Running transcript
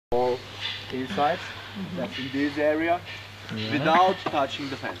inside, that's in this area, without touching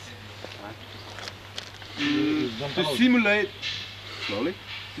the fence. Right? To simulate, slowly,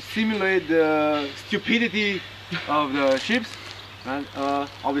 to simulate the stupidity of the ships, and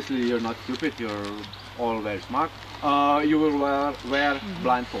obviously you're not stupid, you're all very smart, you will wear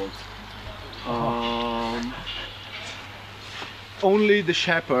blindfolds. Only the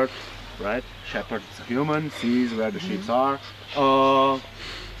shepherd, right? Shepherd is a human, sees where the ships are,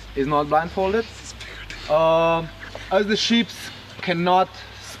 is not blindfolded. As the ships cannot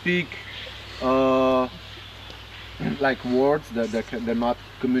speak like words, that they cannot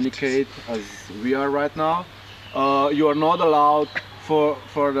communicate as we are right now, you are not allowed for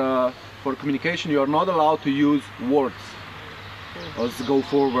communication. You are not allowed to use words. Let's go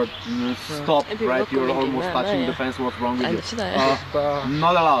forward, stop, right? You're almost touching the fence. What's wrong with you?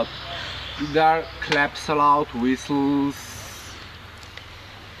 Not allowed. There are claps allowed, whistles.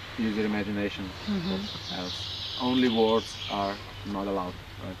 Use your imagination. Else. Only words are not allowed.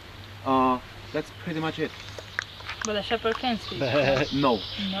 Right? That's pretty much it. But a shepherd can speak. No.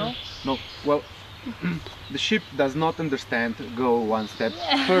 No? No. Well, the ship does not understand. Go one step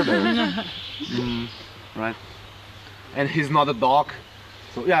further. Right? And he's not a dog.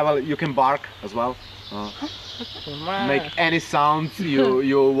 So yeah, well, you can bark as well. Make any sounds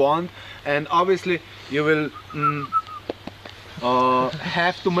you want. And obviously you will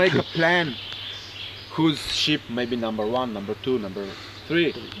have to make a plan whose ship may be number 1, number 2, number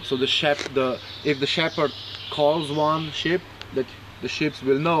 3. So if the shepherd calls one ship, that the ships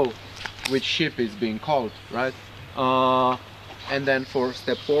will know which ship is being called, right? And then for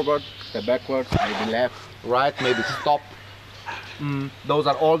step forward, step backwards, maybe left, right, maybe stop. Those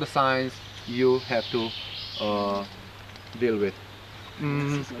are all the signs you have to deal with.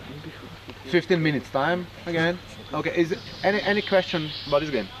 15 minutes time again. Okay, is any question about this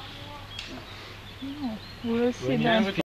game? No, we'll see then.